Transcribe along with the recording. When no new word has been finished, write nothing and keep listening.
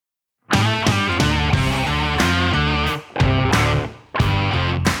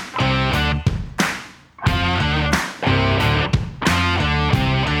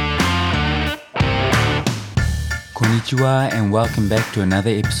Konnichiwa and welcome back to another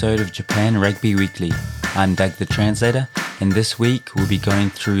episode of Japan Rugby Weekly. I'm Doug the Translator, and this week we'll be going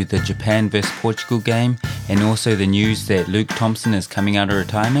through the Japan vs Portugal game and also the news that Luke Thompson is coming out of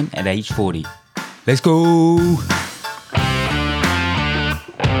retirement at age 40. Let's go!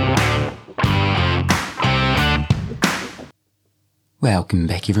 Welcome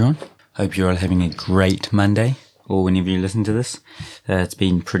back everyone. Hope you're all having a great Monday, or whenever you listen to this. It's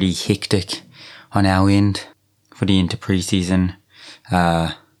been pretty hectic on our end for the into pre-season.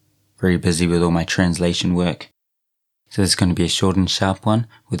 Very busy with all my translation work. So this is going to be a short and sharp one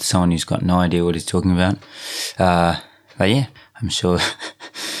with someone who's got no idea what he's talking about. But yeah, I'm sure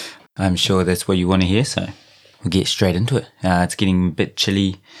that's what you want to hear, so we'll get straight into it. It's getting a bit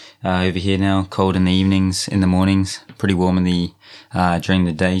chilly over here now, cold in the evenings, in the mornings, pretty warm in the during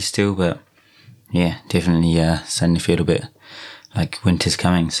the day still, but yeah, definitely starting to feel a bit like winter's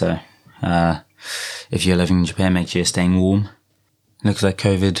coming. So if you're living in Japan, make sure you're staying warm. Looks like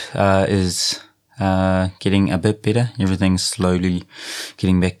COVID is getting a bit better. Everything's slowly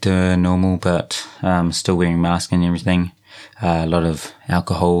getting back to normal, but still wearing masks and everything. A lot of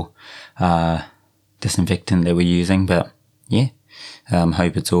alcohol, disinfectant that we're using, but yeah,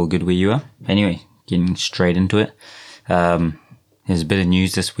 hope it's all good where you are. Anyway, getting straight into it. There's a bit of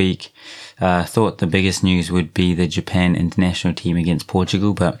news this week. Thought the biggest news would be the Japan international team against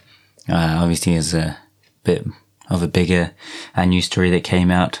Portugal, but obviously there's a bit of a bigger news story that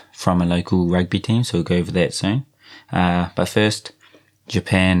came out from a local rugby team, so we'll go over that soon. But first,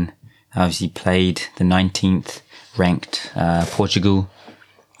 Japan obviously played the 19th ranked Portugal,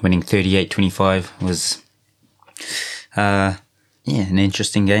 winning 38-25. Was an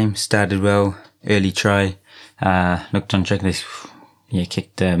interesting game. Started well, early try, looked on track. They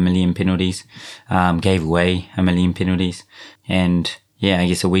kicked a million penalties, gave away a million penalties, and I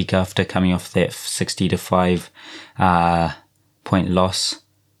guess a week after coming off that 60-5 point loss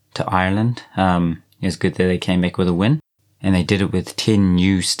to Ireland, it was good that they came back with a win. And they did it with 10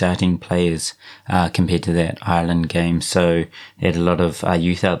 new starting players compared to that Ireland game. So they had a lot of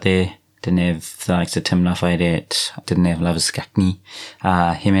youth out there. Didn't have the likes of Tim Lafayette, didn't have Lovers Skakni.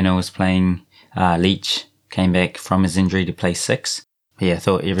 Himeno was playing, Leach came back from his injury to play 6. I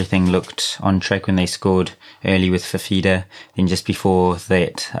thought everything looked on track when they scored early with Fafita. Then just before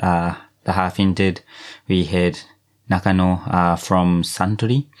that, the half ended, we had Nakano from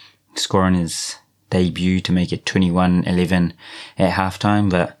Suntory scoring his debut to make it 21-11 at halftime.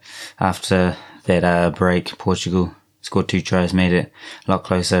 But after that break, Portugal scored 2 tries, made it a lot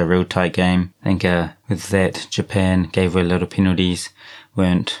closer, a real tight game. I think with that, Japan gave away a lot of penalties,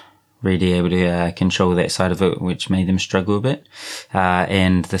 weren't really able to control that side of it, which made them struggle a bit.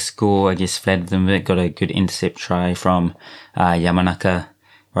 And the score, I guess, flattered them a bit. Got a good intercept try from Yamanaka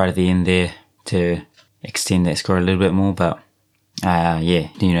right at the end there to extend that score a little bit more. But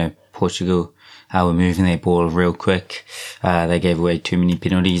Portugal were moving their ball real quick. They gave away too many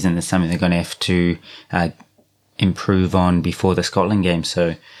penalties, and it's something they're going to have to improve on before the Scotland game.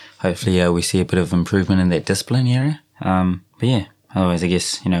 So hopefully we see a bit of improvement in that discipline area. Otherwise, I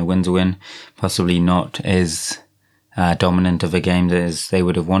guess, win's a win. Possibly not as dominant of a game as they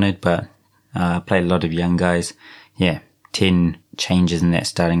would have wanted, but played a lot of young guys. 10 changes in that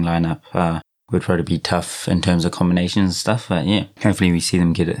starting lineup would probably be tough in terms of combinations and stuff. But hopefully we see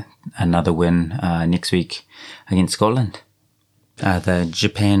them get another win next week against Scotland. The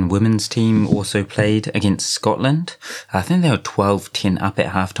Japan women's team also played against Scotland. I think they were 12-10 up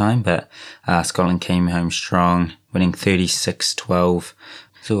at halftime, but Scotland came home strong, winning 36-12.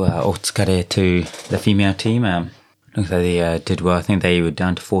 So otsukare to the female team. Looks like they did well. I think they were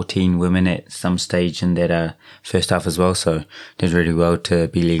down to 14 women at some stage in that first half as well, so did really well to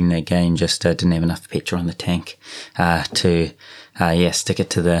be leading that game. Just didn't have enough petrol on the tank to stick it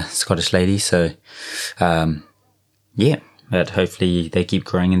to the Scottish ladies. So but hopefully they keep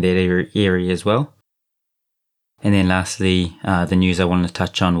growing in that area as well. And then lastly, the news I wanted to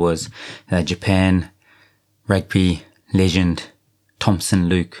touch on was Japan rugby legend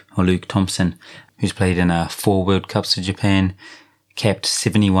Luke Thompson, who's played in 4 World Cups for Japan, capped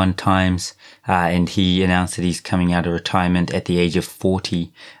 71 times, and he announced that he's coming out of retirement at the age of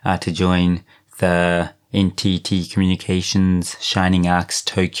 40 to join the NTT Communications Shining Arcs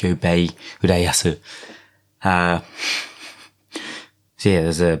Tokyo Bay Urayasu. It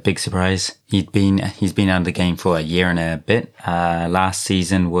was a big surprise. He's been out of the game for a year and a bit. Last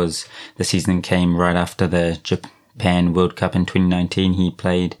season was the season came right after the Japan World Cup in 2019. He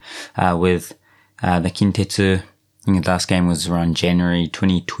played with the Kintetsu. I think the last game was around January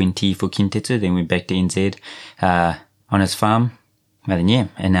 2020 for Kintetsu. Then went back to NZ on his farm. But then,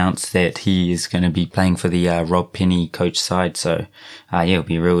 announced that he is going to be playing for the Rob Penny coach side. So, it'll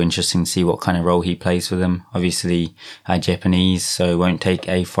be real interesting to see what kind of role he plays for them. Obviously, Japanese, so won't take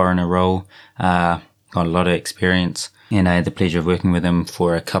a foreigner role. Got a lot of experience. And I had the pleasure of working with him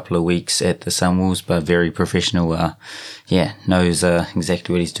for a couple of weeks at the Sunwolves, but very professional. Knows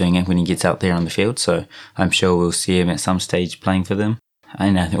exactly what he's doing when he gets out there on the field. So I'm sure we'll see him at some stage playing for them.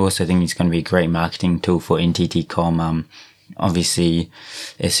 And I also think he's going to be a great marketing tool for NTT.com. Obviously,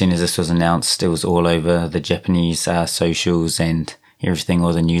 as soon as this was announced, it was all over the Japanese socials and everything,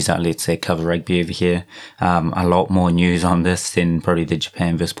 all the news outlets that cover rugby over here. A lot more news on this than probably the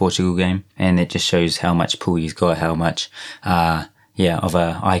Japan versus Portugal game. And it just shows how much pull he's got, how much, of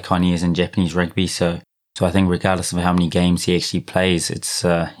an icon he is in Japanese rugby. So I think regardless of how many games he actually plays, it's,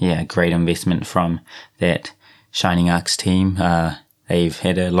 a great investment from that Shining Arcs team. They've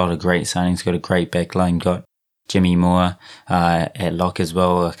had a lot of great signings, got a great backline, got Jimmy Moore at lock as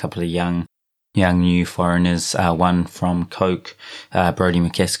well, a couple of young new foreigners, one from Coke, Brodie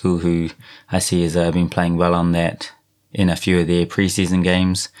McCaskill, who I see has been playing well on that in a few of their preseason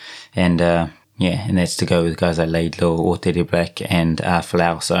games. And and that's to go with guys like Laidlaw, Ortega Black and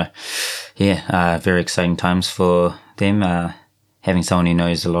Falau. So very exciting times for them, having someone who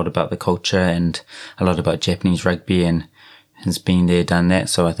knows a lot about the culture and a lot about Japanese rugby and has been there, done that.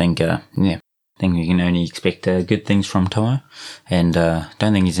 So I think I think we can only expect good things from Tomo. And don't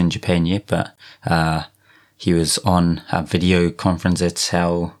think he's in Japan yet, but he was on a video conference. That's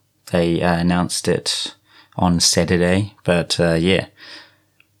how they announced it on Saturday. But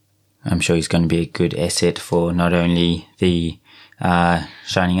I'm sure he's going to be a good asset for not only the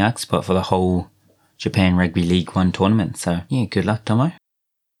Shining Arcs, but for the whole Japan Rugby League 1 tournament. So good luck, Tomo.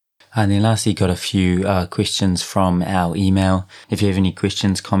 And then lastly, got a few questions from our email. If you have any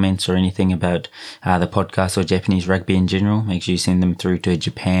questions, comments, or anything about the podcast or Japanese rugby in general, make sure you send them through to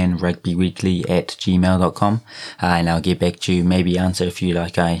japanrugbyweekly@gmail.com. And I'll get back to you, maybe answer a few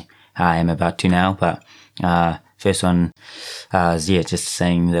like I am about to now. But first one is, just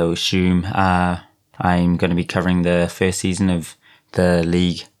saying they'll assume I'm going to be covering the first season of the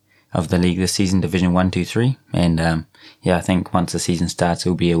league this season, Division 1, 2, 3. And I think once the season starts,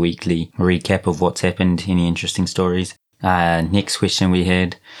 it'll be a weekly recap of what's happened, any interesting stories. Next question we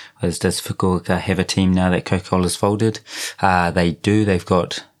had was, does Fukuoka have a team now that Coca-Cola's folded? They do. They've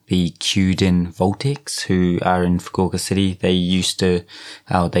got the Kyuden Voltex, who are in Fukuoka City. They used to,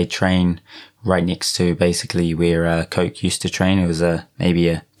 they train right next to basically where Coke used to train. It was maybe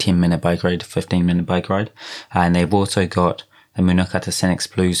a 10-minute bike ride, 15-minute bike ride. And they've also got the Munakata Sanix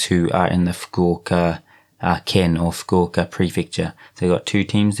Blues, who are in the Fukuoka Ken or Fukuoka Prefecture. So they've got two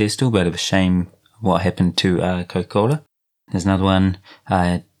teams there still, but it was a shame what happened to Coca-Cola. There's another one.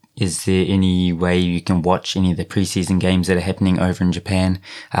 Is there any way you can watch any of the preseason games that are happening over in Japan?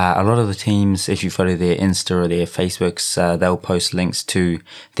 A lot of the teams, if you follow their Insta or their Facebooks, they'll post links to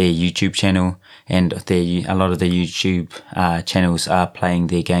their YouTube channel, and a lot of the YouTube channels are playing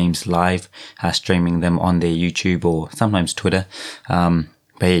their games live, streaming them on their YouTube or sometimes Twitter.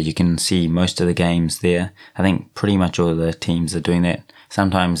 But you can see most of the games there. I think pretty much all of the teams are doing that.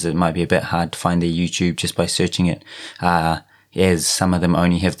 Sometimes it might be a bit hard to find their YouTube just by searching it, as some of them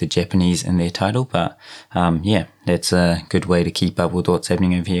only have the Japanese in their title. But that's a good way to keep up with what's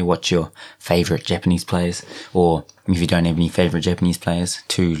happening over here. Watch your favorite Japanese players, or if you don't have any favorite Japanese players,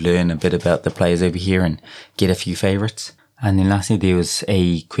 to learn a bit about the players over here and get a few favorites. And then lastly, there was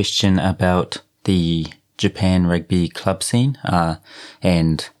a question about the Japan rugby club scene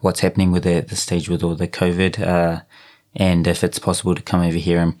and what's happening with it at this stage with all the COVID, and if it's possible to come over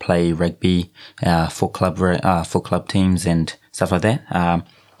here and play rugby for club teams and stuff like that.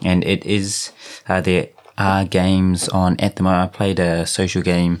 And it is there are games on at the moment. I played a social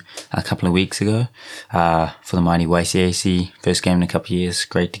game a couple of weeks ago for the mighty YCAC, first game in a couple of years.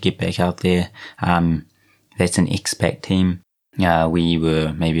 Great to get back out there. That's an expat team. We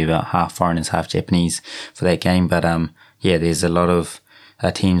were maybe about half foreigners, half Japanese for that game. But there's a lot of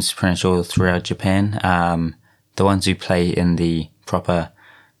teams pretty much all throughout Japan. The ones who play in the proper,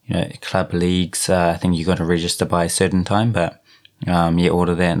 club leagues, I think you got to register by a certain time. But all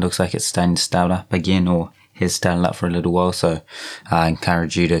of that looks like it's starting to start up again, or has started up for a little while. So I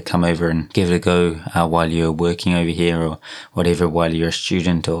encourage you to come over and give it a go while you're working over here, or whatever, while you're a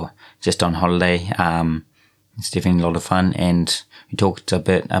student or just on holiday. It's definitely a lot of fun, and we talked a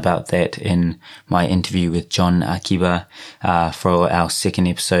bit about that in my interview with John Akiba for our second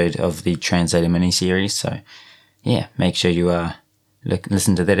episode of the Translator mini-series. So make sure you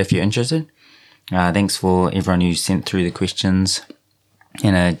listen to that if you're interested. Thanks for everyone who sent through the questions.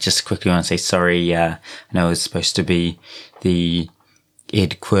 And I just quickly want to say sorry. I know it was supposed to be the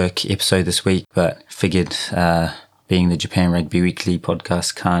Ed Quirk episode this week, but figured being the Japan Rugby Weekly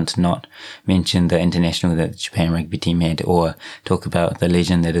podcast, can't not mention the international that the Japan Rugby team had, or talk about the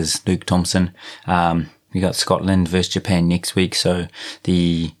legend that is Luke Thompson. We got Scotland versus Japan next week, so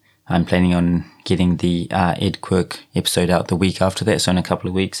I'm planning on getting the Ed Quirk episode out the week after that, so in a couple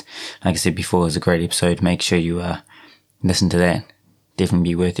of weeks. Like I said before, it was a great episode. Make sure you listen to that. Definitely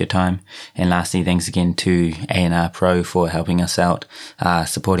be worth your time. And lastly, thanks again to A&R Pro for helping us out,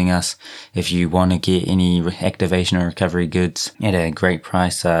 supporting us. If you want to get any activation or recovery goods at a great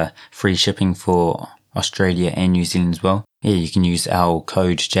price, free shipping for Australia and New Zealand as well. Yeah, you can use our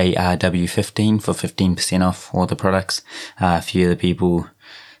code JRW15 for 15% off all the products. A few other people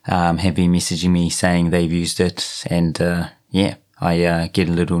have been messaging me saying they've used it, and I get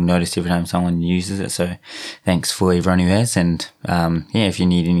a little notice every time someone uses it, so thanks for everyone who has. And if you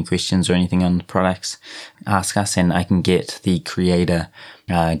need any questions or anything on the products, ask us, and I can get the creator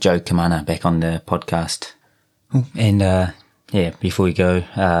Joe Kamana back on the podcast. And before we go,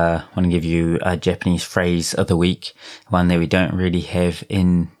 I want to give you a Japanese phrase of the week, one that we don't really have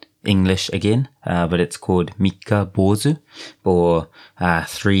in English again, but it's called Mika Bozu, or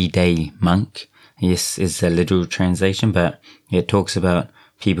 3-day monk. Yes, is a literal translation, but it talks about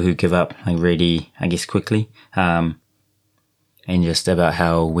people who give up like really, I guess, quickly, and just about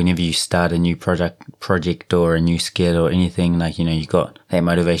how whenever you start a new project or a new skill or anything, like, you got that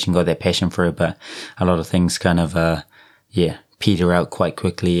motivation, got that passion for it, but a lot of things kind of, peter out quite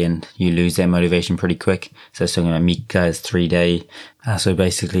quickly and you lose that motivation pretty quick. So it's talking about Mika is 3-day. So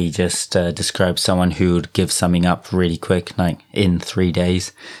basically just describes someone who would give something up really quick, like in 3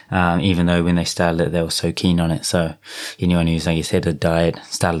 days, even though when they started it, they were so keen on it. So anyone who's, I guess, had a diet,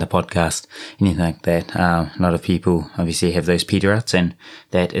 started a podcast, anything like that, a lot of people obviously have those peter outs, and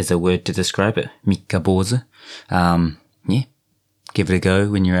that is a word to describe it. Mika Bozu. Give it a go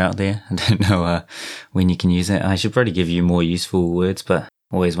when you're out there. I don't know when you can use it. I should probably give you more useful words, but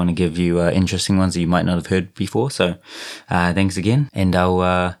always want to give you interesting ones that you might not have heard before. So thanks again, and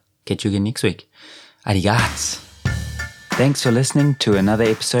I'll catch you again next week. Arigats. Thanks for listening to another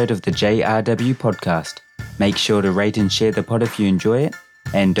episode of the JRW podcast. Make sure to rate and share the pod if you enjoy it,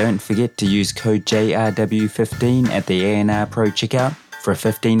 and don't forget to use code JRW15 at the A&R Pro checkout for a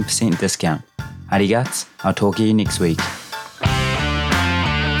 15% discount. Arigats. I'll talk to you next week.